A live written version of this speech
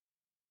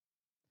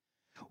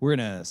We're in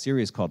a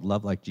series called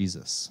Love Like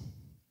Jesus.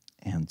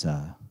 And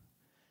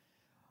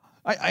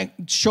I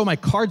show my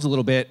cards a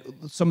little bit.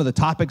 Some of the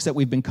topics that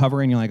we've been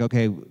covering, you're like,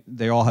 okay,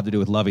 they all have to do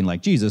with loving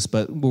like Jesus.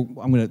 But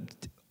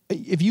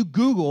if you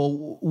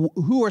Google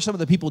who are some of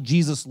the people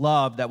Jesus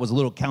loved that was a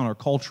little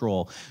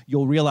countercultural,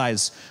 you'll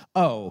realize,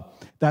 oh,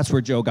 that's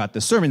where Joe got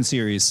the sermon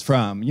series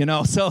from,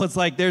 So it's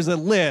like there's a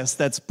list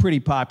that's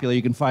pretty popular.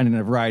 You can find it in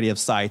a variety of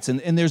sites.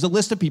 And there's a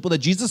list of people that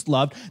Jesus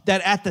loved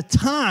that at the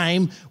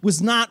time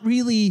was not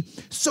really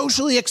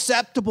socially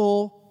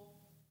acceptable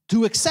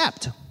to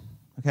accept.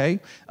 Okay,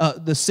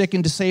 the sick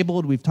and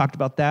disabled, we've talked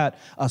about that.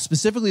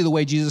 Specifically, the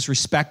way Jesus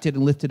respected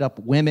and lifted up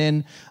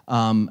women.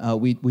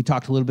 We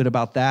talked a little bit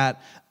about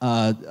that.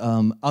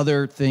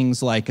 Other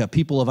things like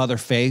people of other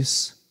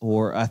faiths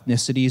or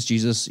ethnicities.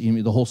 Jesus,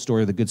 the whole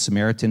story of the Good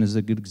Samaritan is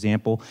a good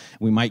example.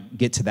 We might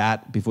get to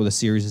that before the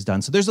series is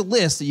done. So there's a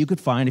list that you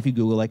could find if you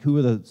Google, like, who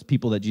are the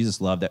people that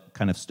Jesus loved that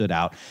kind of stood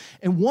out.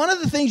 And one of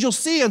the things you'll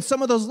see on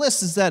some of those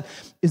lists is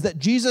that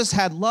Jesus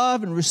had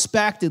love and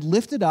respected,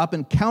 lifted up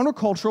in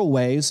countercultural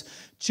ways,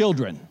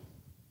 children.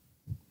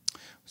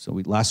 So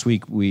last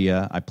week,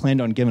 I planned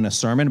on giving a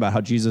sermon about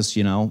how Jesus,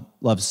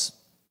 loves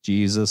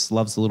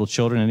the little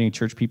children. Any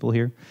church people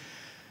here?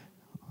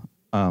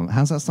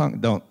 How's that song?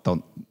 Don't.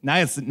 Now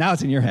it's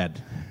in your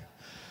head.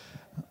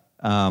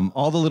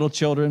 All the little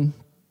children,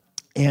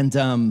 and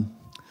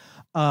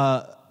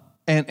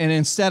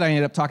instead I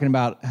ended up talking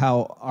about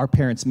how our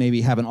parents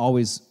maybe haven't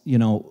always,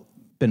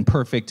 been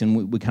perfect,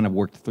 and we kind of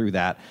worked through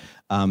that,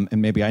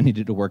 and maybe I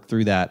needed to work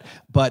through that.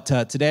 But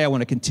today I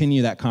want to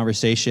continue that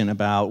conversation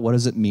about what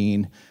does it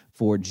mean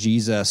for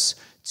Jesus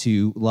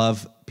to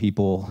love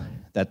people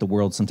that the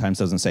world sometimes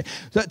doesn't say.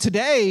 So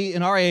today,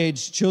 in our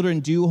age, children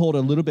do hold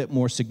a little bit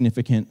more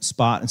significant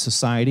spot in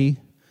society.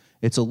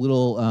 It's a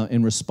little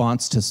in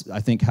response to, I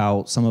think,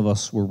 how some of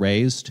us were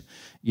raised.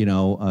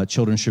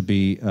 Children should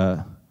be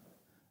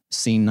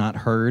seen, not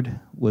heard,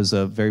 was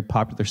a very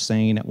popular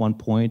saying at one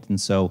point. And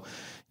so,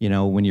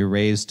 when you're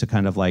raised to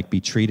kind of like be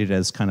treated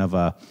as kind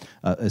of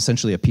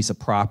essentially a piece of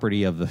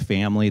property of the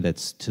family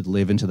that's to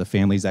live into the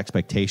family's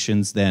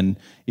expectations, then,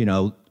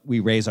 we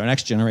raise our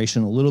next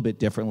generation a little bit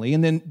differently.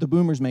 And then the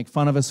boomers make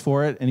fun of us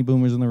for it. Any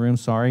boomers in the room?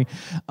 Sorry.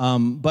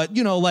 But,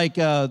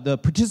 the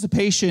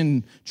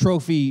participation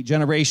trophy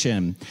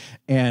generation.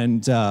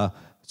 And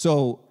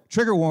so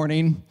trigger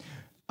warning,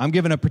 I'm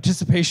giving a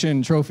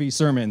participation trophy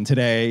sermon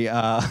today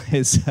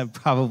is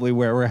probably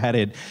where we're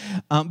headed.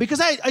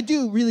 Because I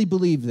do really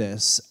believe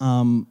this.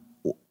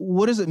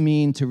 What does it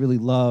mean to really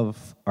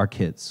love our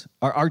kids?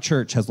 Our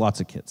church has lots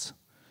of kids.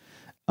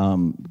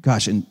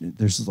 And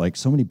there's like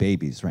so many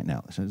babies right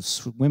now.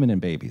 There's women and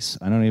babies.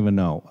 I don't even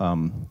know.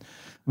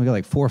 We got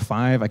like 4 or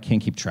 5, I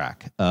can't keep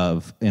track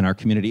of in our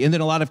community. And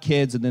then a lot of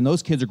kids, and then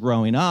those kids are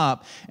growing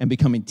up and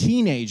becoming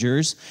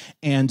teenagers.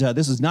 And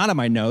this is not on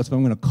my notes, but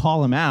I'm going to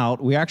call them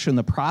out. We're actually in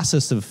the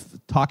process of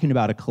talking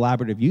about a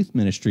collaborative youth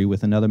ministry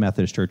with another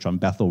Methodist church on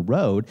Bethel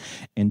Road.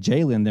 And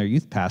Jalen, their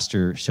youth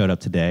pastor, showed up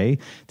today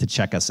to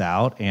check us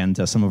out.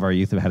 And some of our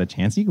youth have had a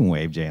chance. You can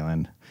wave,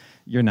 Jalen.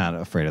 You're not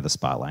afraid of the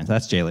spotlight.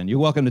 That's Jalen. You're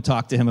welcome to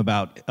talk to him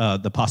about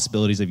the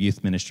possibilities of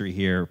youth ministry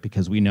here,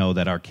 because we know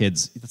that our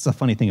kids, that's the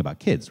funny thing about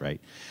kids,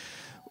 right?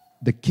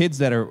 The kids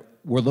that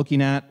we're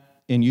looking at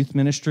in youth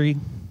ministry,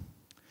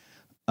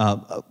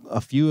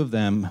 a few of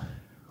them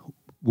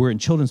were in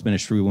children's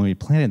ministry when we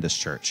planted this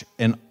church,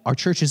 and our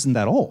church isn't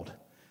that old.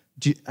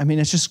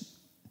 It's just,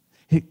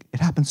 it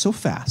happens so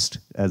fast,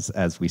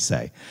 as we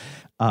say,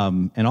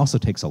 and also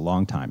takes a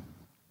long time.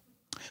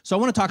 So I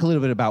want to talk a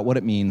little bit about what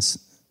it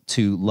means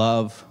to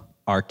love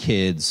our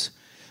kids.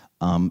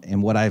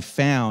 And what I've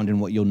found, and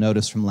what you'll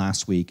notice from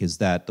last week, is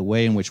that the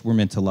way in which we're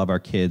meant to love our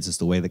kids is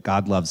the way that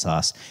God loves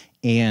us,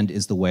 and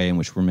is the way in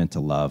which we're meant to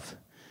love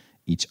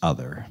each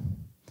other.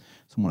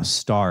 So I want to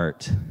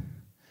start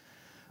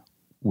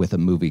with a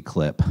movie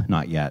clip.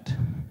 Not yet.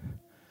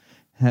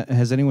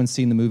 Has anyone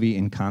seen the movie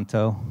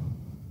Encanto?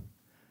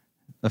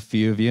 A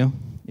few of you.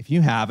 If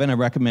you haven't, I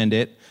recommend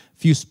it. A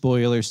few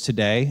spoilers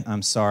today.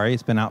 I'm sorry.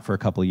 It's been out for a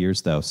couple of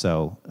years, though,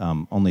 so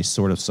only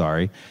sort of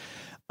sorry.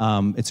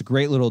 It's a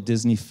great little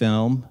Disney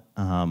film,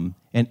 and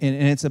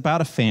it's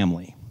about a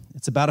family.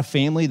 It's about a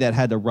family that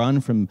had to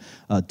run from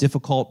a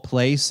difficult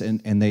place,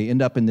 and they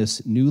end up in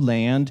this new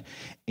land,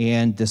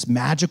 and it's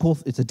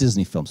a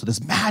Disney film, so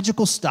this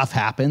magical stuff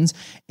happens,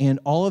 and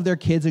all of their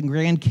kids and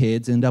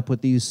grandkids end up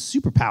with these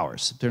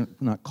superpowers. They're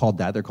not called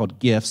that, they're called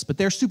gifts, but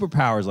they're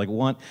superpowers, like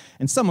one,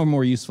 and some are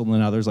more useful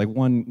than others, like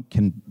one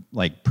can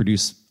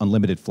produce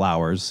unlimited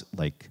flowers,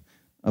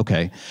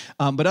 okay.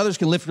 But others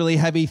can lift really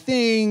heavy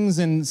things,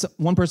 and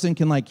one person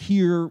can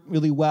hear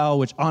really well,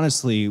 which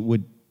honestly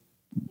would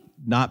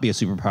not be a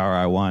superpower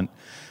I want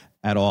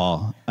at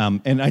all.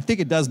 And I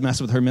think it does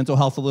mess with her mental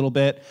health a little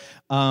bit.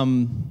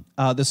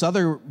 This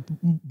other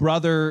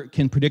brother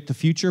can predict the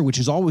future, which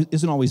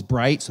isn't always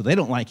bright, so they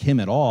don't like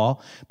him at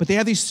all. But they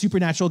have these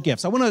supernatural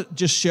gifts. I want to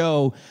just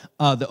show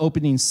the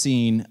opening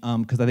scene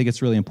because I think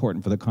it's really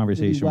important for the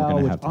conversation we're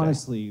going to have today.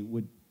 Honestly,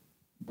 would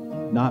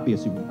not be a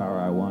superpower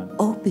I want.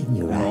 Open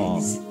your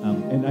eyes.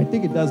 And I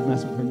think it does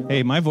mess with her.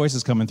 Hey, my voice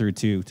is coming through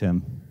too,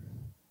 Tim.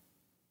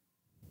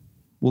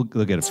 We'll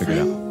get it figured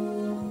out.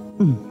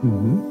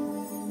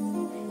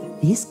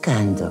 This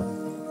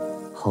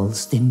candle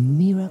holds the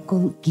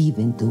miracle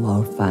given to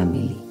our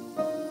family.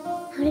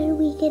 How did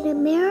we get a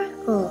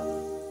miracle?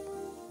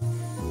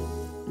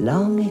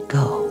 Long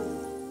ago,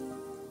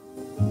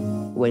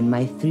 when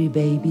my 3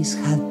 babies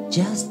had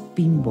just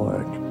been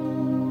born,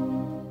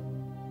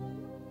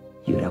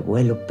 your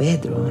abuelo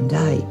Pedro and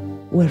I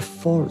were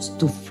forced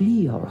to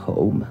flee our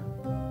home.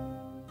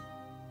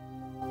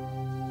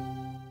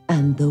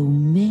 And though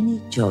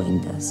many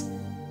joined us,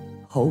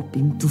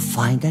 hoping to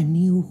find a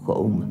new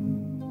home,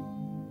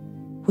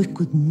 we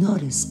could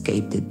not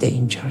escape the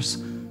dangers.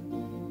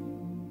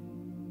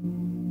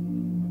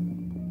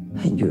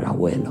 And your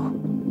abuelo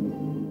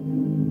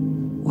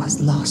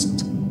was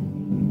lost.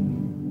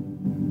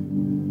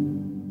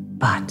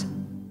 But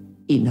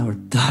in our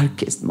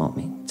darkest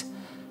moment,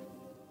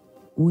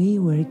 we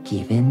were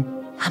given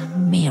a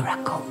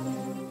miracle.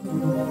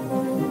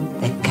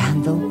 The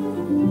candle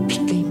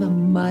became a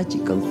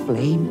magical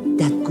flame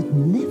that could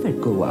never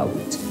go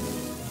out.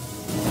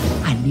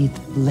 And it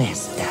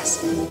blessed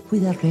us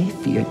with a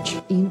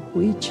refuge in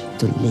which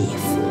to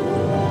live.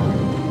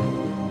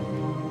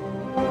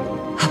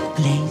 A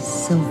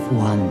place of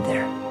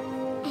wonder.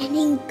 An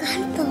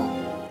encanto.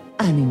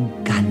 An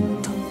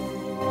encanto.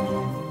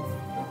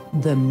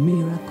 The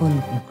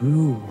miracle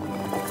grew.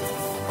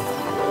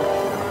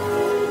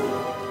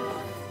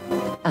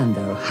 And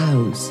our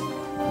house,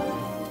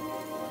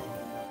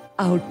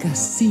 our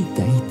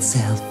casita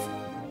itself,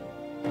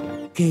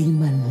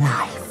 came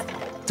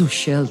alive to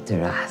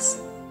shelter us.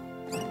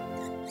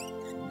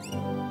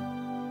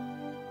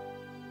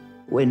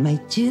 When my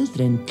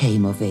children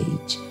came of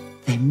age,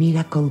 the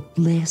miracle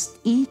blessed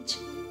each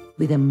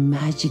with a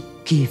magic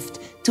gift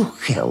to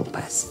help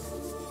us.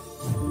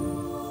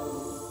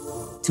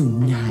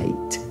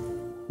 Tonight,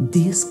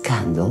 this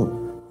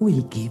candle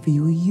will give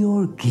you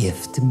your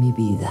gift, mi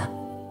vida.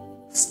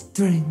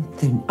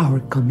 Strengthen our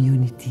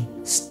community.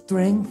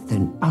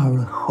 Strengthen our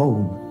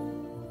home.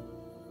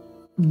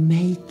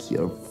 Make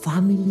your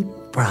family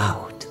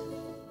proud.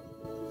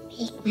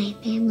 Make my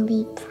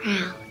family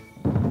proud.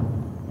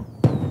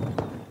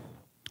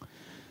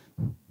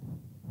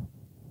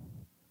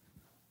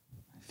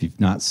 If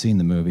you've not seen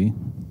the movie,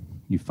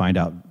 you find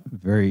out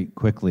very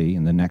quickly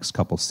in the next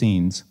couple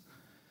scenes,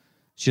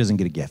 she doesn't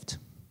get a gift.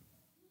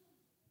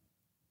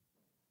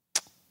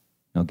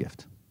 No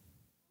gift.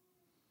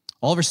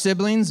 All of her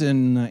siblings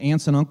and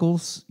aunts and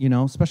uncles,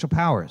 special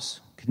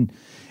powers.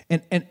 But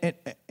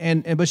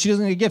she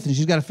doesn't get a gift, and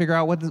she's got to figure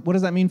out what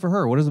does that mean for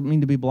her? What does it mean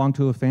to belong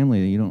to a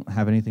family that you don't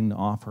have anything to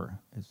offer?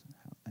 Is,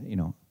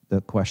 the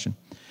question.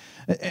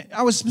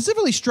 I was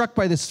specifically struck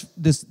by this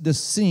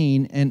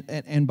scene,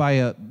 and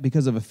by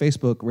because of a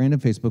random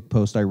Facebook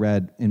post I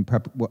read in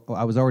prep.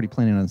 I was already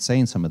planning on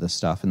saying some of this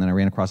stuff, and then I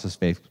ran across this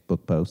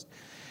Facebook post,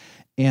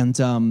 and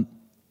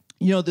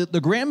the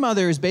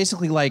grandmother is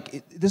basically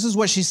like, this is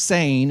what she's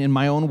saying in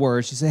my own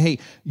words. She said, hey,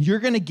 you're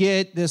going to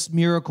get this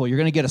miracle. You're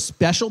going to get a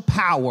special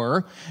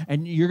power,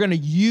 and you're going to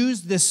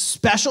use this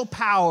special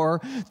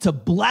power to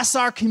bless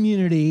our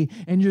community,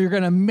 and you're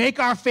going to make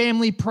our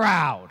family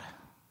proud.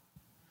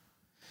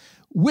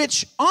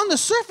 Which, on the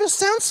surface,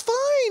 sounds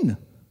fine.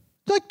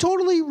 Like,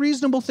 totally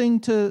reasonable thing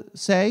to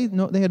say.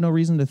 No, they had no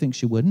reason to think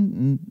she wouldn't.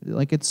 And,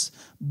 it's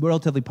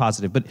relatively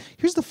positive. But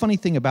here's the funny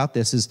thing about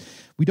this is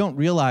we don't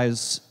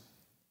realize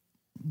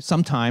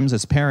sometimes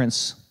as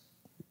parents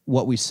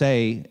what we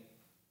say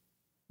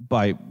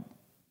by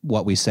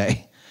what we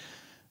say,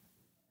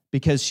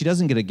 because she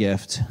doesn't get a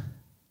gift.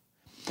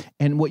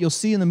 And what you'll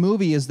see in the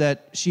movie is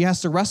that she has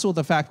to wrestle with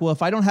the fact, well,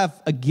 if I don't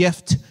have a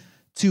gift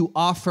to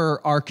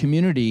offer our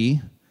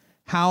community,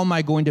 how am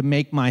I going to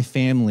make my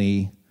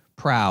family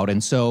proud?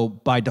 And so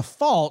by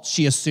default,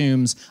 she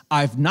assumes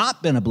I've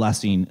not been a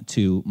blessing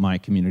to my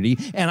community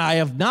and I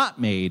have not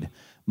made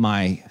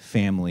my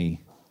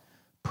family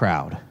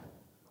proud.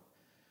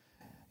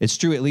 It's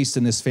true, at least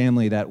in this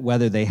family, that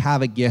whether they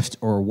have a gift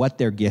or what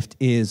their gift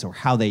is or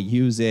how they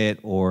use it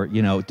or,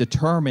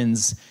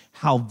 determines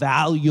how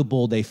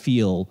valuable they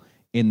feel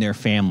in their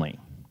family.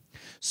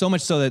 So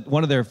much so that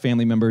one of their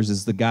family members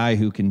is the guy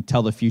who can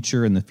tell the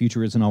future, and the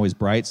future isn't always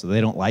bright, so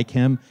they don't like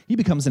him. He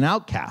becomes an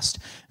outcast.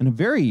 And a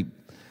very,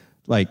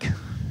 I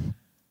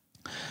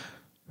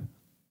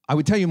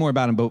would tell you more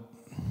about him, but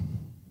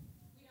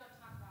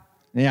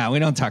we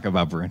don't talk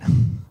about Bruno.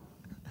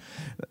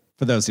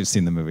 For those who've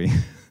seen the movie.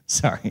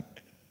 Sorry.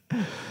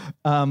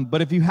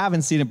 But if you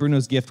haven't seen it,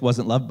 Bruno's gift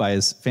wasn't loved by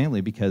his family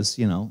because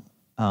of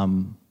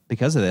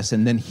this.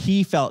 And then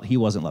he felt he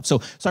wasn't loved.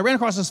 So I ran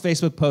across this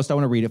Facebook post. I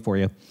want to read it for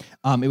you.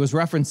 It was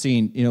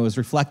referencing, it was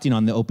reflecting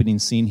on the opening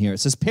scene here. It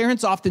says,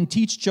 parents often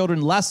teach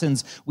children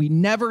lessons we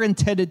never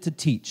intended to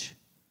teach.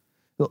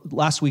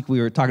 Last week,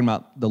 we were talking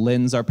about the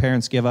lens our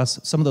parents give us.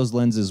 Some of those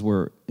lenses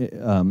were,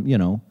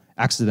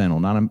 accidental,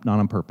 not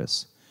on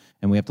purpose.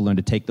 And we have to learn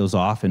to take those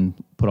off and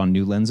put on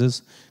new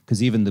lenses,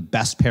 because even the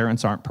best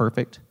parents aren't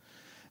perfect.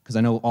 because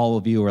I know all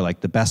of you are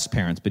like the best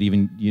parents, but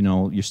even,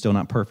 you're still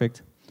not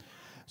perfect.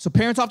 So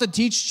parents often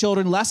teach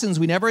children lessons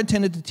we never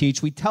intended to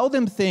teach. We tell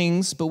them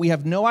things, but we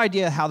have no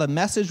idea how the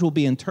message will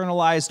be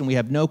internalized, and we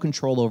have no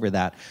control over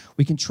that.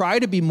 We can try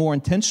to be more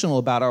intentional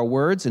about our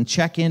words and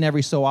check in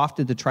every so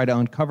often to try to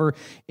uncover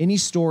any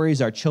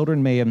stories our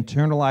children may have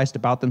internalized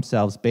about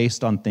themselves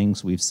based on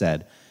things we've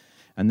said.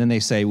 And then they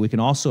say, we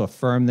can also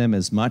affirm them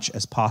as much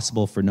as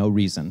possible for no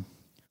reason.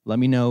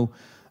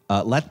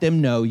 Let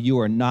them know you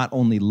are not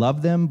only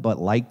love them, but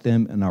like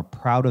them and are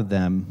proud of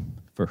them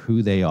for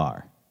who they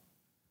are.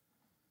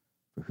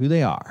 For who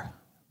they are,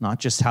 not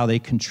just how they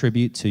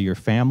contribute to your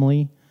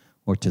family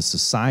or to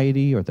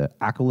society or the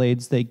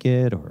accolades they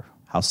get or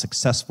how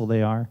successful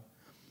they are.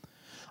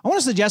 I want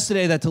to suggest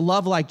today that to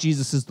love like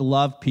Jesus is to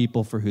love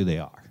people for who they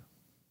are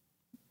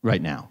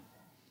right now.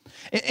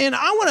 And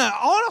I want to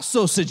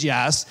also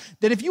suggest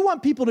that if you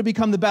want people to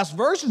become the best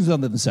versions of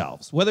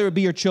themselves, whether it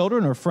be your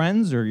children or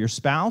friends or your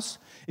spouse,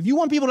 if you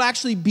want people to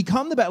actually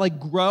become the best, like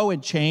grow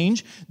and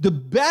change, the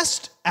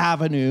best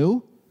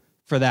avenue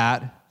for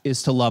that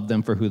is to love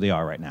them for who they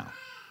are right now.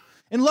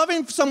 And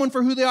loving someone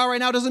for who they are right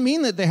now doesn't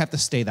mean that they have to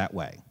stay that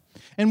way.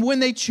 And when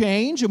they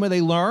change and when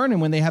they learn and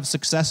when they have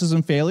successes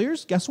and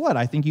failures, guess what?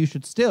 I think you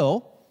should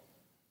still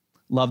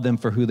love them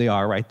for who they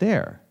are right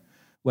there,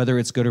 whether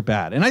it's good or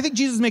bad. And I think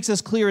Jesus makes this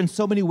clear in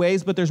so many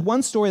ways, but there's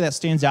one story that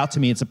stands out to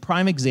me. It's a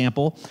prime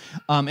example,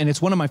 and it's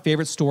one of my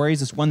favorite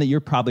stories. It's one that you're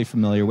probably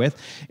familiar with.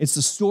 It's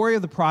the story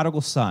of the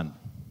prodigal son.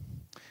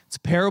 It's a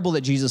parable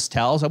that Jesus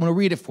tells. I want to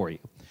read it for you.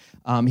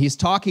 He's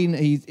talking,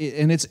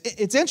 and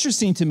it's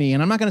interesting to me,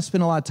 and I'm not going to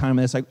spend a lot of time on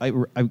this.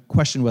 I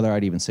question whether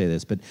I'd even say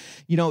this, but,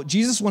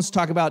 Jesus wants to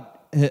talk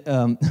about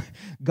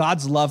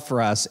God's love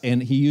for us,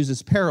 and he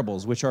uses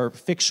parables, which are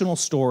fictional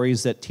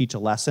stories that teach a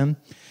lesson.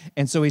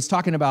 And so he's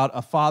talking about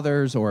a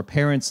father's or a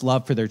parent's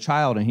love for their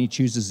child, and he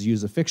chooses to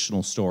use a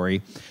fictional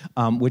story,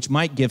 which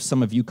might give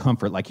some of you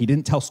comfort. Like, he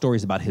didn't tell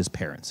stories about his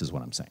parents, is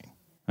what I'm saying.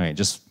 All right,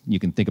 just you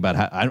can think about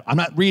how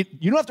you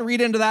don't have to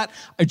read into that.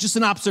 It's just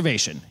an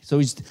observation. So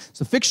it's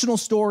a fictional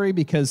story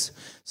because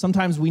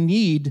sometimes we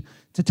need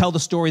to tell the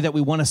story that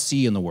we want to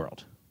see in the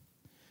world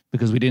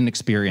because we didn't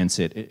experience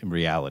it in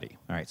reality.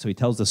 All right, so he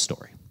tells this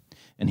story.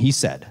 And he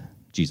said,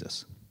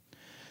 Jesus,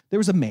 there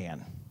was a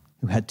man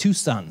who had 2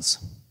 sons.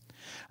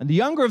 And the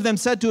younger of them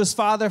said to his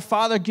father,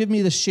 Father, give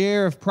me the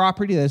share of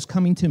property that is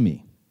coming to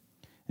me.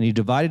 And he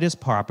divided his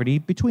property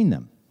between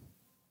them.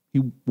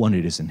 He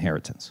wanted his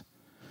inheritance.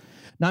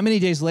 Not many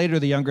days later,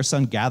 the younger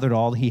son gathered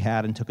all he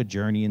had and took a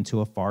journey into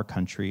a far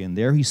country, and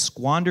there he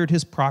squandered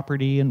his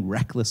property in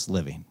reckless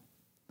living.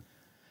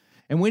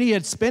 And when he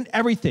had spent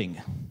everything,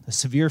 a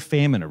severe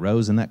famine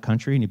arose in that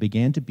country, and he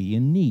began to be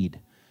in need.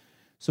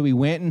 So he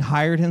went and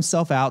hired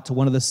himself out to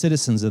one of the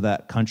citizens of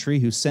that country,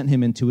 who sent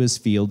him into his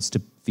fields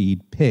to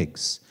feed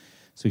pigs.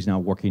 So he's now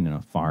working in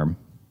a farm,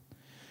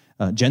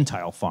 a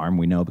Gentile farm,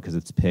 we know, because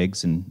it's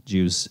pigs, and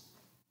Jews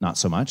not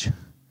so much.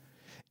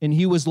 And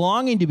he was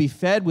longing to be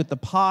fed with the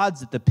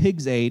pods that the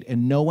pigs ate,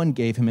 and no one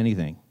gave him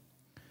anything.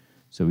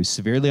 So he's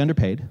severely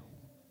underpaid.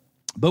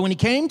 But when he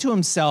came to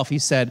himself, he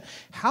said,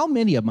 how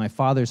many of my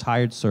father's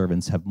hired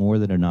servants have more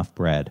than enough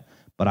bread,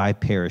 but I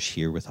perish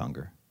here with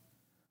hunger?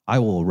 I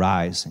will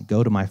arise and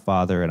go to my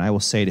father, and I will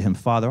say to him,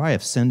 Father, I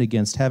have sinned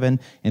against heaven,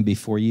 and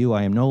before you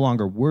I am no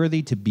longer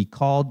worthy to be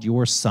called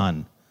your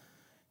son.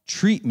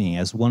 Treat me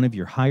as one of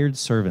your hired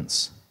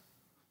servants.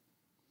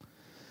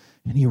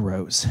 And he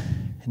arose,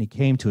 and he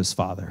came to his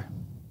father.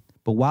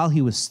 But while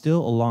he was still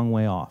a long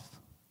way off,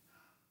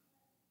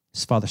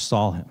 his father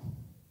saw him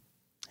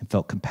and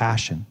felt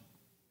compassion,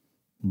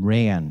 and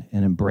ran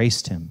and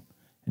embraced him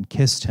and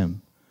kissed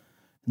him.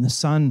 And the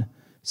son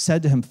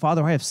said to him,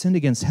 Father, I have sinned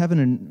against heaven,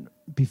 and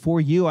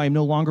before you I am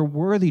no longer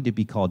worthy to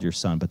be called your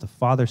son. But the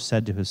father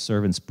said to his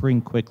servants,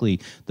 bring quickly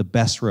the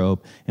best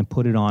robe and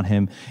put it on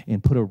him,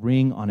 and put a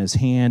ring on his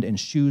hand and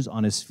shoes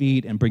on his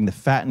feet, and bring the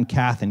fattened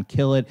calf and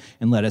kill it,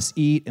 and let us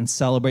eat and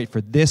celebrate.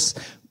 For this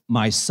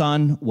my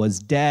son was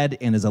dead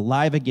and is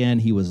alive again.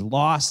 He was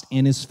lost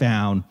and is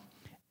found.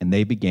 And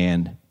they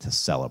began to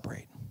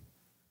celebrate.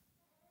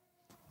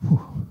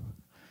 Whew.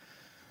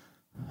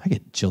 I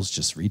get chills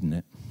just reading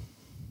it.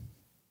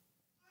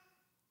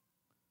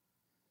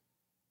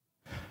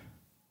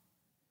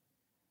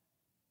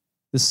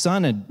 The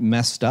son had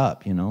messed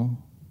up,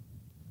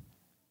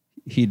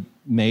 He'd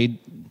made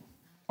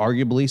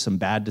arguably some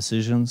bad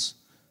decisions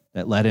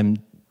that led him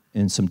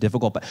in some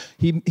difficult...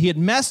 He had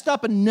messed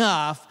up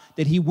enough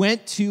that he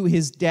went to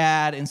his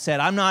dad and said,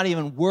 I'm not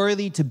even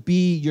worthy to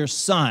be your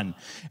son.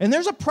 And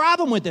there's a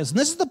problem with this. And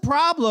this is the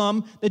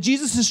problem that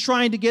Jesus is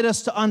trying to get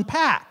us to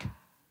unpack.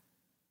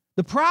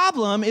 The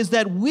problem is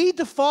that we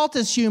default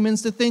as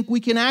humans to think we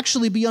can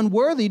actually be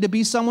unworthy to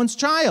be someone's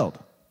child.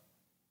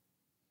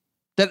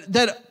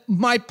 That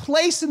my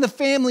place in the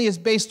family is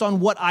based on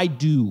what I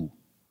do,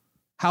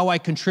 how I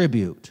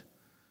contribute,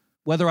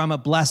 whether I'm a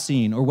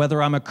blessing or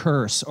whether I'm a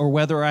curse or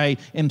whether I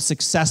am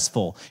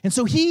successful. And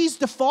so he's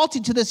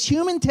defaulting to this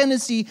human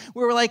tendency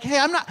where we're like,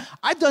 hey,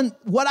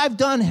 what I've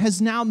done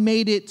has now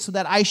made it so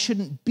that I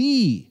shouldn't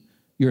be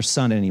your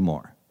son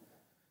anymore.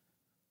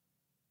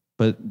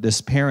 But this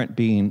parent,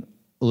 being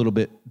a little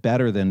bit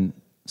better than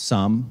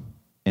some,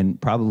 and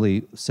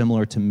probably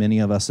similar to many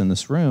of us in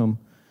this room,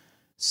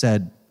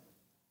 said,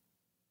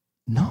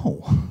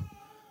 no.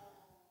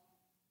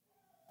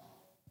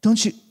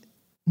 Don't you?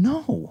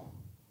 No.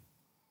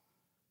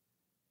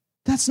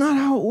 That's not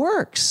how it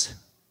works.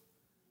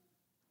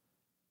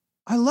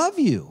 I love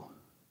you.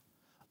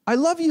 I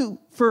love you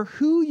for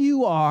who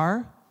you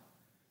are.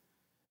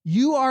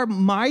 You are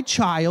my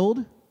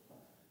child.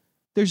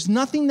 There's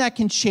nothing that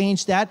can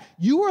change that.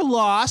 You were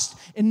lost,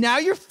 and now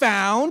you're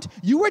found.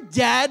 You were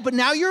dead, but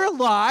now you're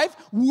alive.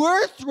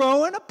 We're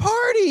throwing a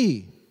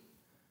party.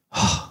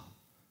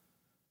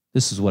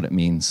 This is what it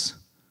means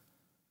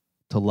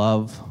to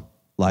love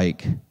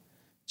like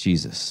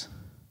Jesus.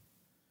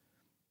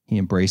 He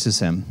embraces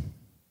him.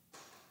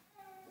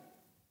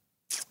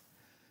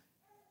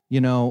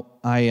 You know,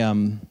 I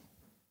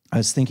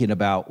was thinking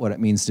about what it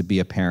means to be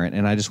a parent,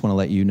 and I just want to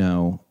let you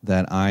know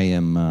that I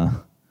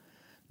am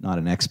not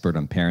an expert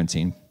on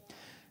parenting.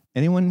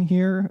 Anyone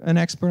here an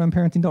expert on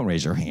parenting? Don't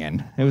raise your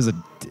hand. It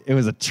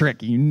was a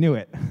trick. You knew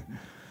it.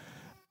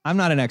 I'm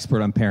not an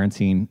expert on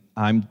parenting.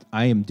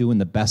 I am doing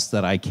the best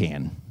that I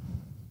can.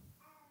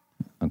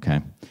 Okay.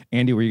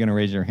 Andy, were you going to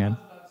raise your hand?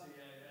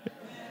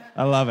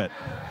 I love it.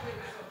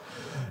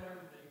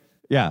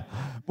 Yeah.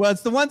 Well,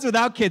 it's the ones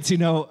without kids who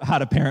know how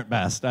to parent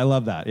best. I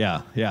love that.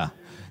 Yeah.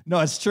 No,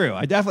 it's true.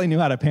 I definitely knew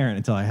how to parent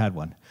until I had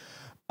one.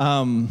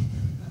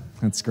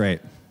 That's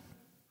great.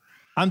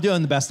 I'm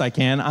doing the best I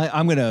can.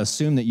 I'm going to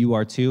assume that you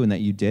are too, and that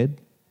you did,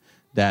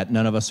 that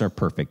none of us are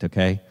perfect,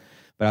 okay?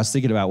 But I was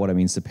thinking about what it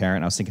means to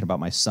parent. I was thinking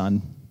about my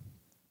son.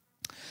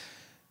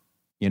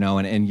 You know,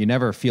 and you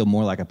never feel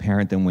more like a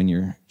parent than when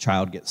your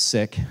child gets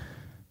sick.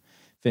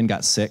 Finn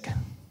got sick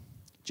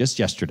just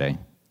yesterday.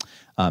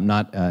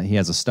 He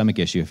has a stomach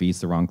issue. If he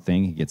eats the wrong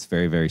thing, he gets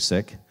very, very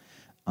sick.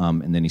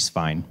 And then he's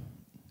fine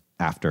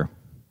after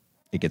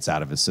it gets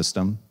out of his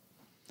system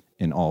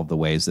in all of the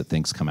ways that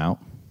things come out.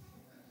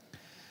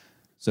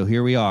 So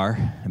here we are,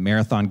 a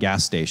Marathon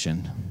gas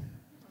station,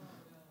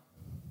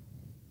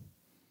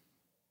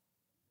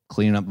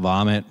 cleaning up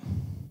vomit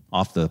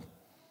off the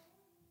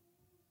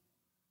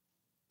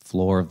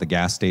floor of the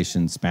gas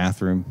station's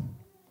bathroom.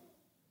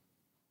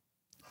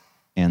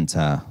 And,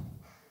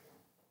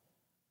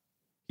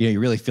 you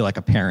really feel like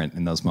a parent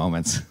in those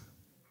moments.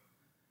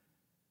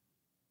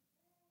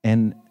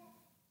 And,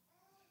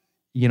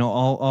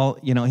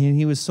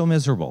 he was so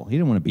miserable. He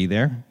didn't want to be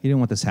there. He didn't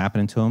want this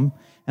happening to him.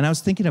 And I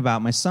was thinking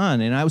about my son,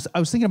 and I was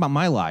thinking about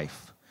my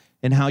life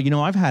and how,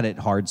 I've had it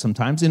hard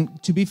sometimes.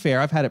 And to be fair,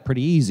 I've had it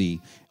pretty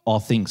easy, all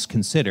things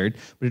considered.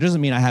 But it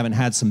doesn't mean I haven't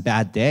had some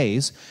bad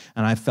days.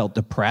 And I felt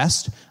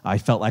depressed. I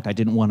felt like I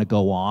didn't want to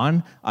go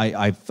on.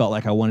 I felt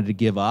like I wanted to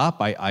give up.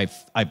 I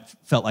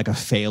felt like a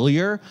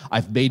failure.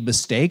 I've made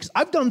mistakes.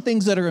 I've done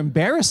things that are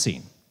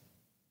embarrassing,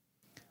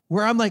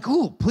 where I'm like,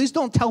 ooh, please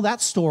don't tell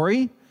that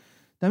story.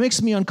 That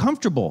makes me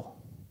uncomfortable.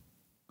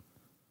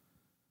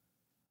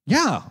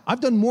 Yeah,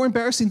 I've done more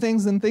embarrassing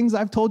things than things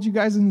I've told you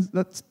guys, and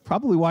that's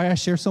probably why I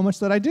share so much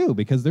that I do,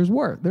 because there's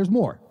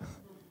more.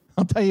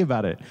 I'll tell you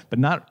about it, but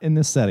not in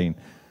this setting.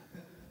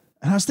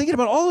 And I was thinking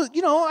about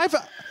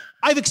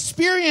I've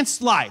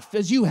experienced life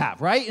as you have,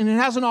 right? And it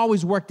hasn't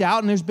always worked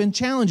out, and there's been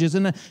challenges.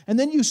 And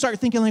then you start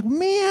thinking like,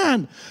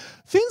 man,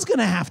 Finn's going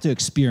to have to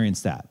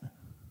experience that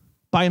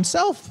by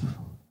himself.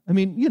 I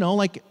mean,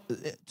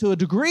 to a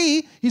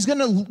degree, he's going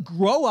to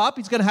grow up.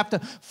 He's going to have to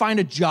find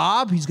a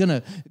job. He's going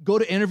to go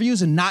to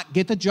interviews and not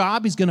get the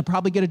job. He's going to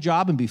probably get a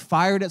job and be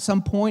fired at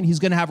some point. He's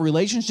going to have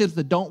relationships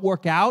that don't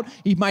work out.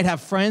 He might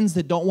have friends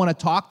that don't want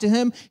to talk to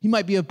him. He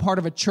might be a part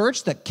of a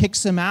church that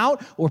kicks him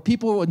out, or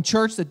people in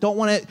church that don't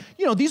want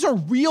to, these are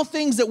real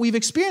things that we've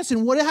experienced.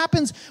 And what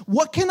happens,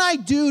 what can I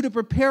do to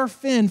prepare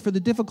Finn for the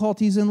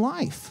difficulties in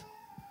life?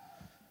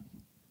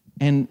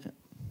 And,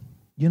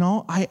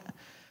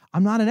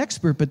 I'm not an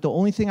expert, but the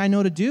only thing I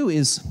know to do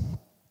is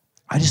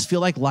I just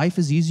feel like life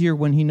is easier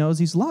when he knows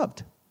he's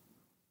loved.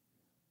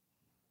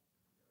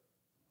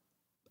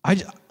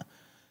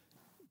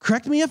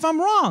 Correct me if I'm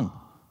wrong.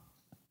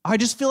 I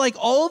just feel like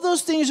all of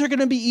those things are going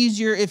to be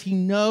easier if he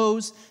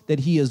knows that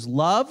he is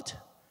loved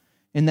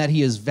and that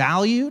he is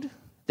valued,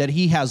 that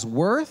he has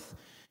worth.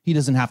 He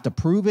doesn't have to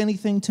prove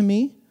anything to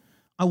me.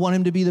 I want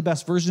him to be the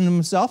best version of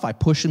himself. I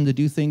push him to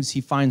do things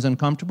he finds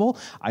uncomfortable.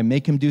 I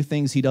make him do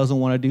things he doesn't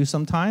want to do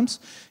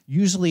sometimes.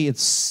 Usually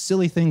it's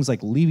silly things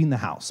like leaving the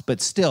house, but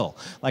still,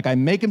 I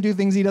make him do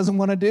things he doesn't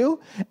want to do.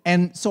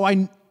 And so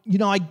I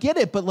get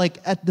it, but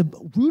at the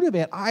root of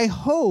it, I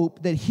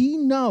hope that he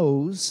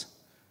knows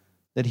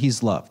that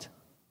he's loved.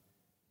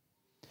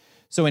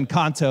 So in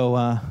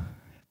Kanto,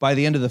 by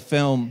the end of the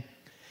film,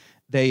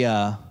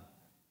 this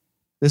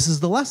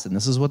is the lesson.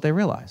 This is what they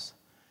realize.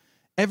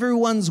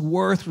 Everyone's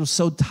worth was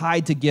so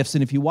tied to gifts.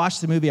 And if you watch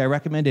the movie, I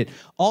recommend it.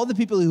 All the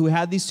people who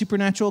had these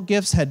supernatural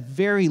gifts had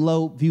very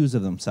low views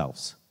of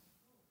themselves.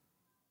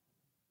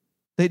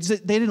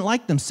 They didn't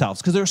like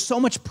themselves because there was so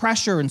much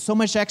pressure and so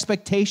much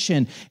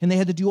expectation, and they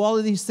had to do all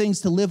of these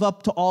things to live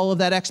up to all of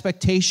that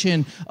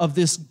expectation of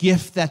this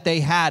gift that they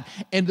had.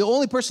 And the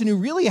only person who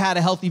really had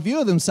a healthy view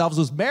of themselves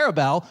was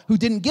Maribel, who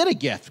didn't get a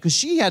gift because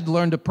she had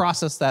learned to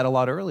process that a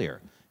lot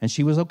earlier, and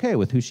she was okay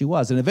with who she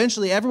was. And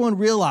eventually everyone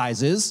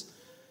realizes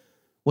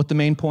what the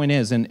main point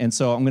is. And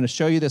so I'm going to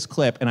show you this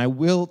clip, and I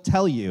will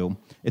tell you,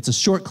 it's a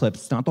short clip.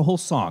 It's not the whole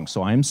song,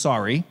 so I'm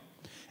sorry.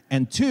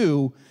 And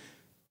two,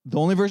 the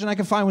only version I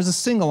could find was a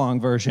sing-along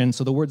version,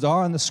 so the words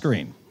are on the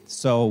screen.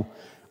 So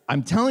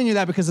I'm telling you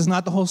that because it's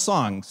not the whole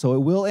song, so it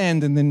will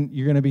end, and then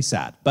you're going to be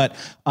sad. But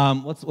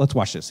let's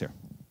watch this here.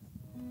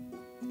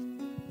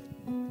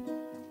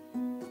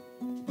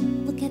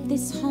 Look at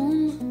this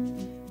home.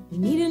 We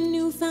need a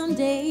new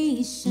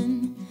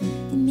foundation.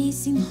 It may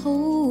seem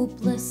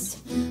hopeless,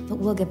 but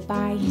we'll get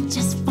by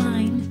just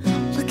fine.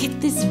 Look at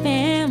this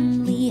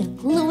family, a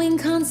glowing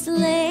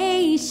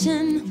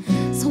constellation,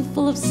 so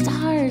full of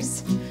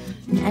stars.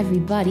 And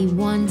everybody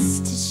wants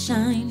to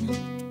shine,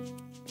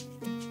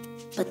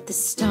 but the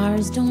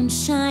stars don't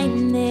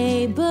shine,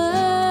 they burn,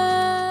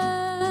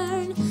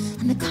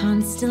 and the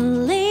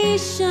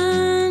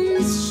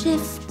constellations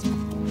shift.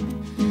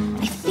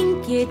 I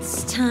think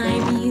it's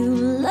time you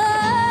learn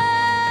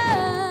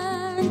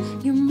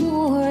you're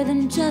more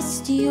than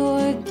just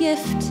your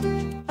gift.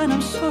 And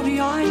I'm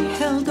sorry I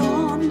held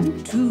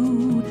on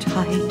too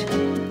tight,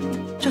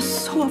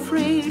 just so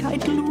afraid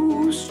I'd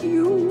lose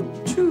you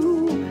too.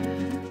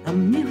 A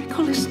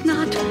miracle is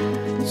not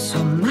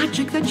some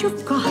magic that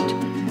you've got.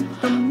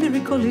 A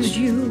miracle is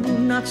you,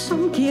 not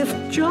some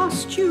gift,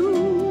 just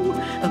you.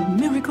 A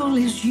miracle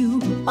is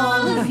you,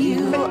 All of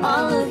you,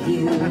 all of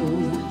you.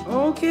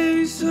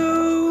 Okay,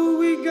 so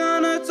we're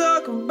gonna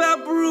talk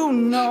about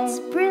Bruno. It's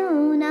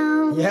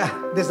Bruno.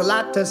 Yeah, there's a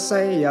lot to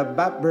say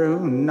about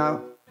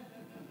Bruno.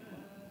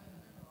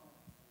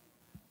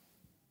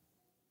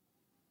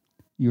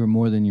 You are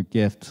more than your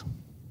gift,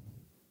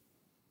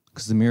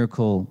 because the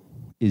miracle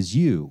is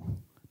you,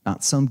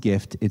 not some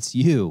gift, it's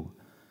you.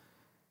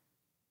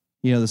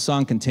 You know, the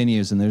song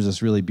continues, and there's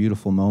this really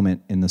beautiful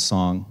moment in the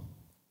song.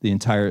 The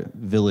entire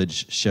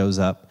village shows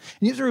up.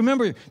 And you have to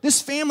remember,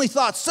 this family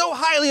thought so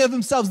highly of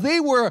themselves. They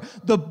were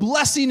the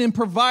blessing and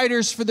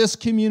providers for this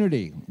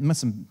community.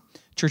 Some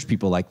church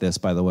people like this,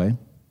 by the way.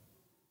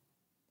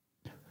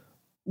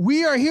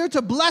 We are here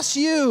to bless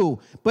you.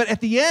 But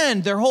at the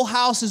end, their whole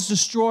house is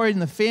destroyed,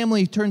 and the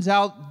family turns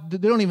out they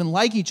don't even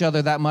like each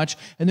other that much,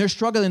 and they're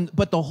struggling.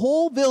 But the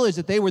whole village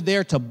that they were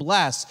there to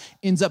bless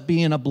ends up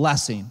being a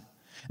blessing.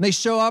 And they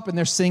show up, and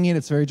they're singing.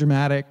 It's very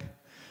dramatic.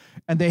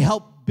 And they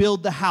help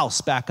build the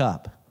house back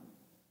up.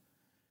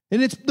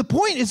 And the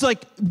point is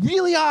like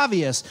really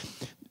obvious.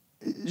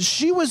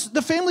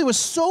 The family was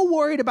so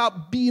worried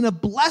about being a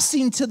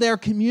blessing to their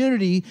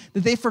community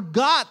that they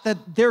forgot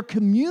that their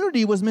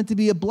community was meant to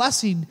be a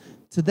blessing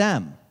to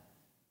them.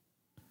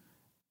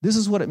 This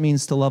is what it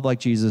means to love like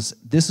Jesus.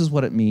 This is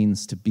what it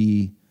means to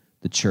be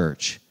the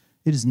church.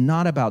 It is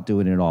not about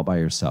doing it all by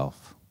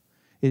yourself.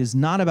 It is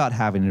not about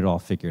having it all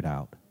figured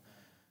out.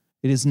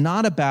 It is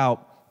not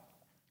about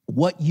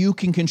what you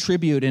can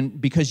contribute,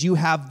 and because you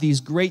have these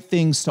great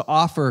things to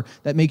offer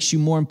that makes you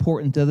more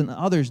important than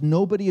others.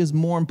 Nobody is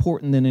more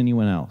important than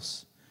anyone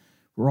else.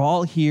 We're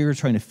all here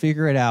trying to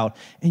figure it out.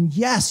 And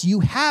yes, you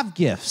have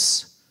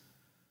gifts.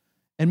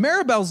 And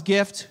Maribel's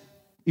gift,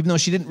 even though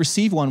she didn't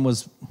receive one,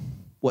 was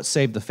what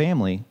saved the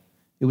family.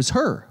 It was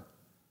her.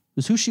 It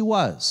was who she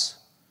was.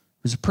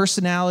 It was her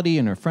personality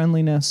and her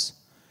friendliness.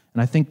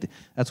 And I think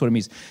that's what it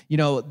means. You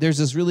know, there's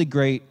this really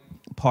great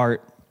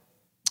part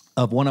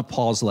of one of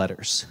Paul's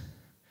letters.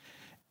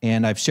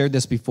 And I've shared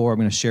this before. I'm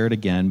going to share it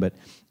again, but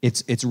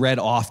it's read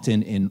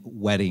often in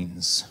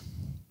weddings.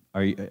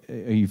 Are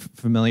you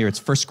familiar?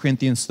 It's 1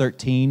 Corinthians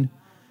 13. Do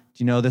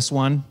you know this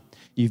one?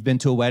 You've been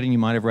to a wedding. You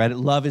might have read it.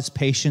 Love is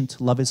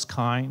patient. Love is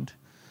kind.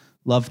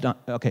 Love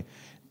not... Okay.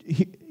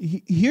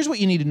 Here's what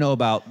you need to know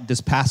about this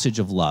passage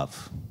of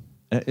love.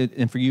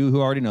 And for you who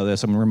already know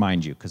this, I'm going to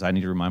remind you because I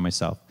need to remind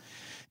myself.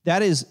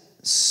 That is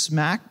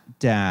smack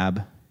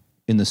dab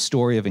in the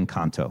story of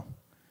Encanto.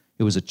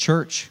 It was a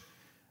church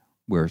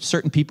where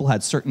certain people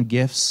had certain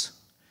gifts,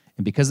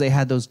 and because they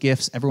had those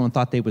gifts, everyone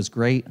thought they was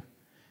great,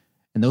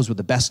 and those were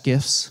the best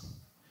gifts,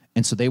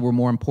 and so they were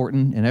more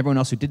important, and everyone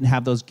else who didn't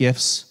have those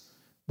gifts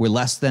were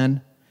less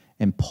than.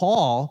 And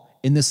Paul,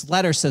 in this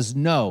letter, says,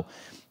 no,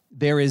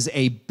 there is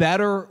a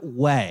better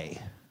way.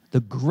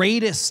 The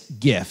greatest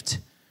gift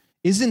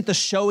isn't the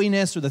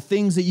showiness or the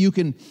things that you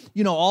can,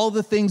 all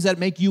the things that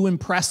make you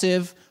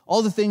impressive,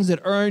 all the things that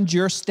earned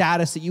your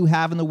status that you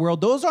have in the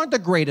world. Those aren't the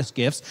greatest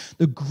gifts.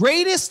 The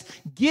greatest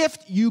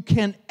gift you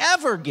can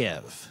ever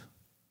give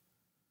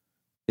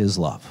is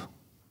love.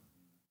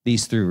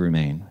 These three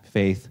remain: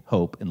 faith,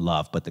 hope, and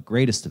love. But the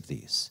greatest of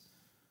these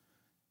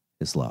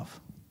is love.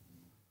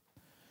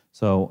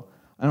 So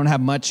I don't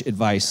have much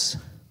advice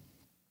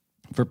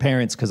for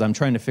parents because I'm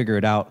trying to figure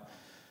it out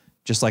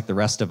just like the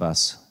rest of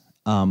us.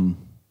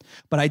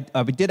 But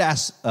I did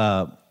ask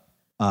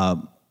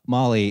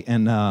Molly,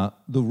 and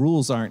the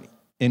rules aren't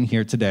in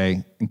here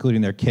today,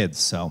 including their kids,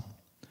 so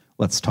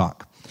let's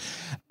talk.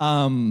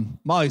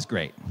 Molly's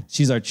great.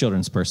 She's our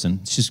children's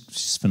person.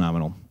 She's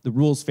phenomenal. The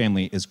Rules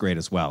family is great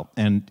as well,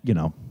 and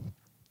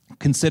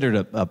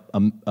considered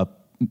a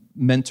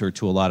mentor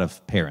to a lot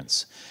of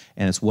parents,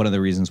 and it's one of the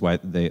reasons why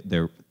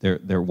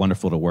they're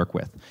wonderful to work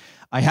with.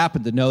 I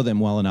happen to know them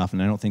well enough,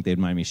 and I don't think they'd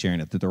mind me sharing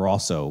it, that they're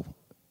also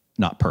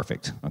not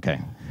perfect. Okay,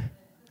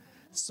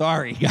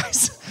 sorry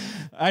guys.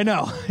 I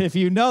know if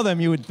you know them,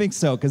 you would think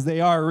so because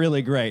they are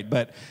really great,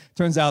 but it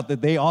turns out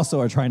that they also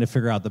are trying to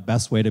figure out the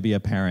best way to be a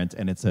parent,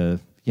 and it's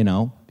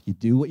you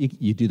do what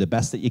you do the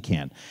best that you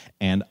can,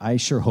 and I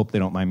sure hope they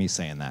don't mind me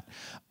saying that.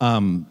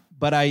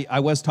 But I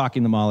was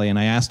talking to Molly, and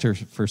I asked her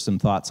for some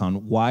thoughts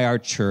on why our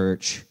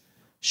church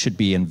should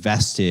be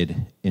invested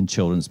in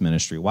children's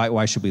ministry.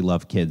 Why should we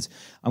love kids?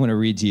 I'm going to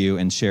read to you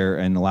and share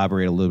and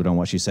elaborate a little bit on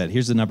what she said.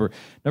 Here's the number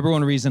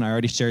one reason. I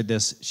already shared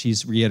this.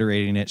 She's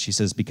reiterating it. She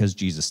says, because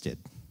Jesus did.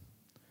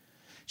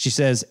 She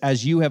says,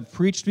 as you have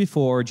preached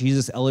before,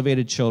 Jesus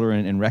elevated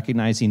children in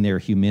recognizing their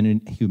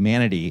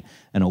humanity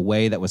in a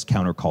way that was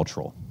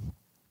countercultural.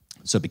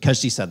 So because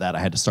she said that, I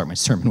had to start my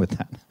sermon with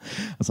that.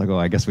 I was like,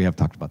 I guess we have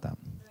talked about that.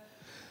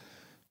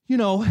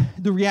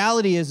 The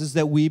reality is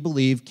that we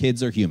believe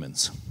kids are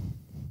humans.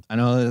 I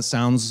know that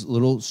sounds a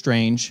little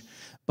strange,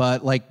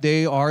 but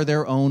they are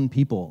their own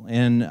people.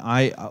 And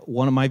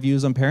one of my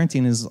views on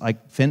parenting is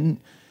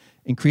Finn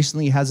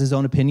increasingly has his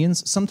own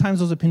opinions. Sometimes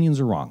those opinions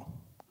are wrong,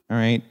 all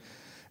right?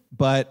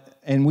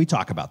 And we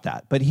talk about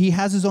that. But he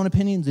has his own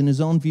opinions and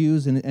his own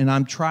views, and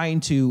I'm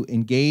trying to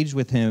engage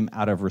with him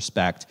out of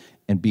respect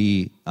and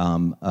be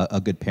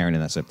a good parent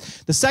in that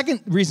sense. The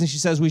second reason she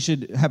says we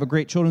should have a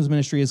great children's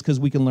ministry is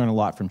because we can learn a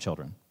lot from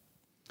children.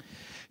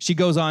 She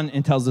goes on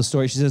and tells the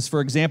story. She says, for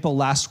example,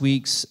 last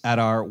week's at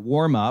our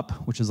warm-up,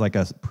 which is like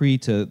a pre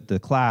to the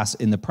class,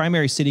 in the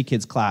Primary City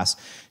Kids class,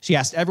 she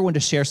asked everyone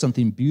to share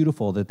something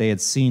beautiful that they had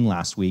seen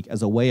last week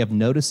as a way of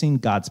noticing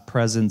God's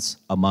presence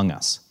among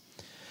us.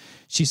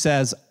 She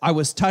says, I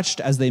was touched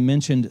as they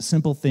mentioned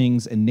simple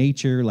things in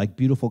nature, like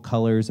beautiful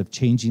colors of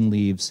changing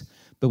leaves,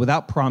 but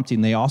without prompting,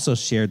 they also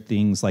shared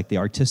things like the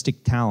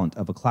artistic talent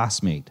of a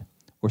classmate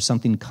or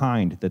something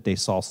kind that they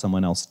saw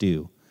someone else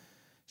do.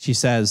 She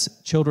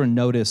says, children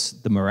notice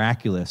the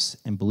miraculous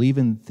and believe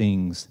in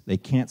things they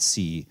can't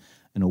see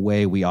in a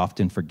way we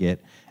often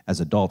forget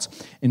as adults.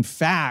 In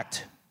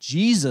fact,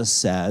 Jesus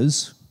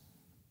says,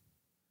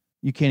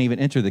 you can't even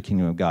enter the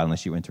kingdom of God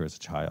unless you enter as a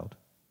child.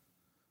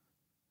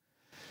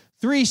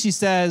 3, she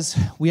says,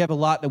 we have a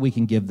lot that we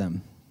can give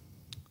them.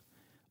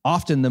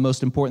 Often the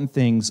most important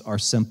things are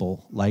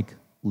simple, like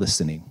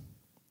listening.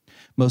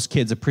 Most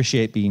kids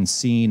appreciate being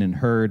seen and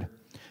heard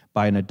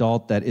by an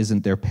adult that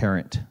isn't their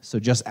parent. So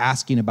just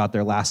asking about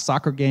their last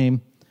soccer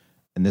game,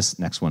 and this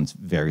next one's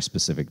very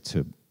specific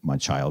to my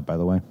child, by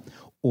the way,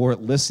 or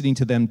listening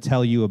to them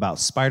tell you about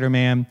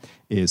Spider-Man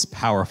is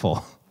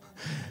powerful.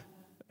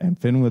 And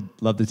Finn would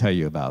love to tell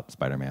you about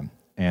Spider-Man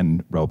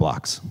and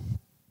Roblox.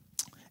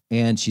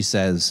 And she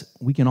says,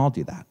 we can all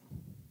do that.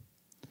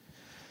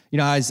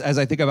 As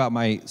I think about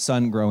my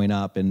son growing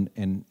up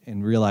and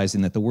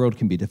realizing that the world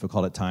can be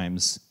difficult at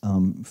times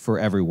for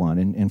everyone,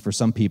 and for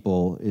some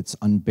people, it's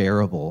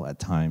unbearable at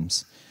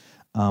times.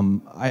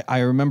 I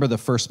remember the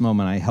first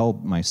moment I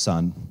held my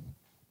son,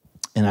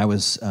 and I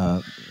was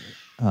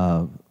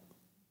kind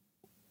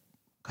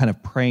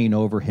of praying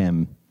over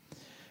him,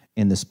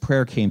 and this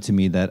prayer came to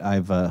me that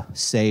I've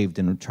saved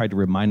and tried to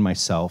remind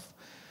myself.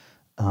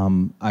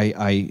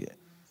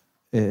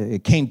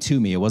 It came to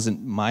me. It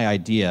wasn't my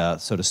idea,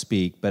 so to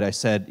speak, but I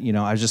said,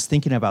 I was just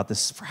thinking about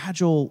this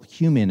fragile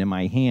human in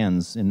my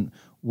hands and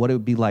what it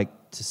would be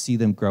like to see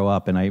them grow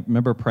up. And I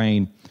remember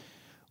praying,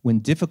 when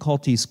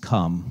difficulties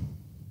come,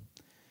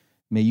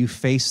 may you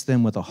face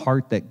them with a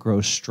heart that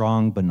grows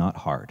strong but not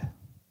hard.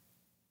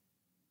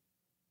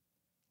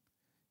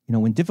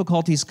 When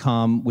difficulties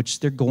come,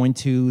 which they're going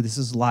to, this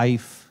is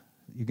life,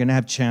 you're going to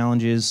have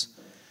challenges.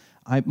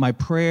 My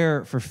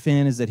prayer for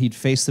Finn is that he'd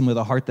face them with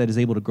a heart that is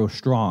able to grow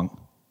strong,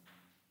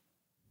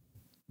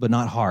 but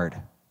not hard.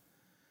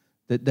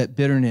 That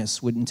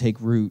bitterness wouldn't take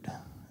root,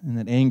 and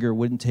that anger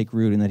wouldn't take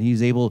root, and that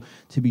he's able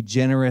to be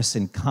generous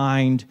and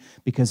kind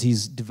because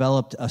he's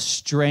developed a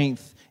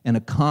strength and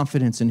a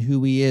confidence in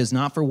who he is,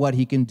 not for what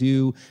he can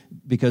do,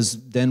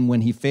 because then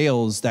when he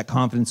fails, that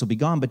confidence will be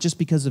gone, but just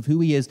because of who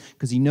he is,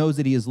 because he knows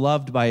that he is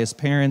loved by his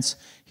parents,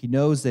 he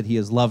knows that he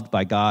is loved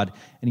by God,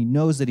 and he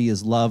knows that he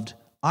is loved,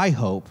 I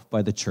hope,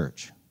 by the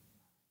church.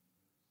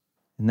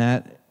 And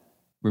that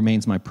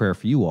remains my prayer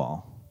for you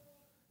all.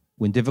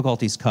 When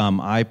difficulties come,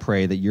 I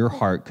pray that your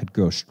heart could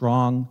grow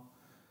strong,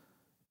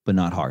 but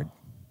not hard.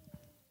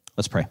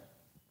 Let's pray.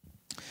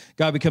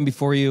 God, we come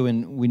before you,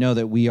 and we know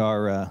that we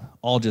are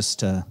all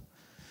just,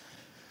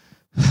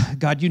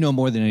 God, you know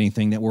more than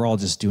anything that we're all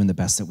just doing the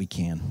best that we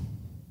can.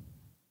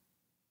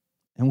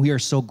 And we are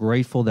so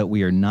grateful that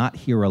we are not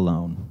here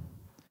alone,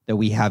 that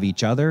we have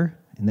each other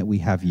and that we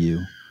have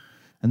you.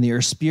 and that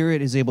your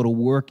Spirit is able to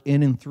work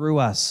in and through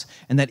us,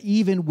 and that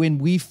even when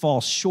we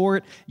fall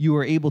short, you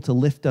are able to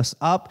lift us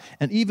up,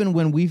 and even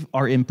when we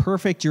are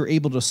imperfect, you're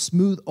able to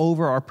smooth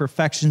over our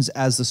perfections.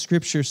 As the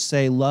scriptures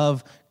say,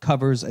 love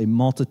covers a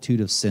multitude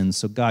of sins.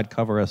 So God,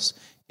 cover us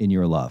in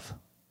your love,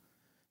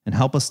 and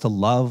help us to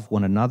love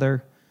one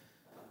another,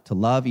 to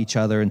love each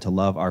other, and to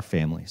love our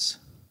families.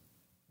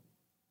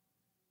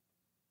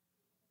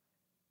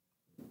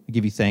 I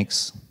give you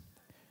thanks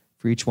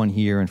for each one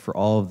here and for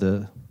all of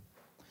the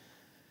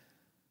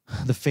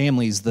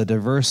families, the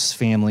diverse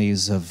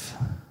families of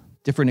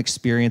different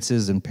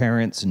experiences and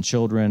parents and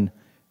children,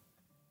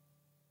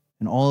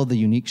 and all of the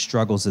unique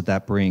struggles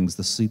that brings,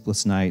 the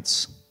sleepless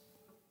nights,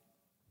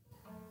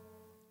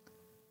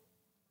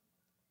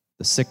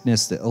 the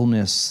sickness, the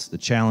illness, the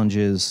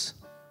challenges,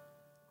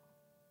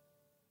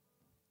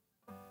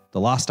 the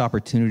lost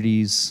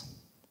opportunities,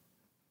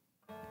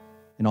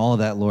 and all of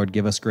that, Lord,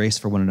 give us grace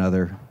for one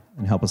another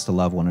and help us to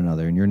love one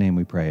another. In your name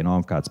we pray, and all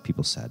of God's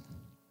people said,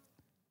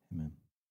 amen.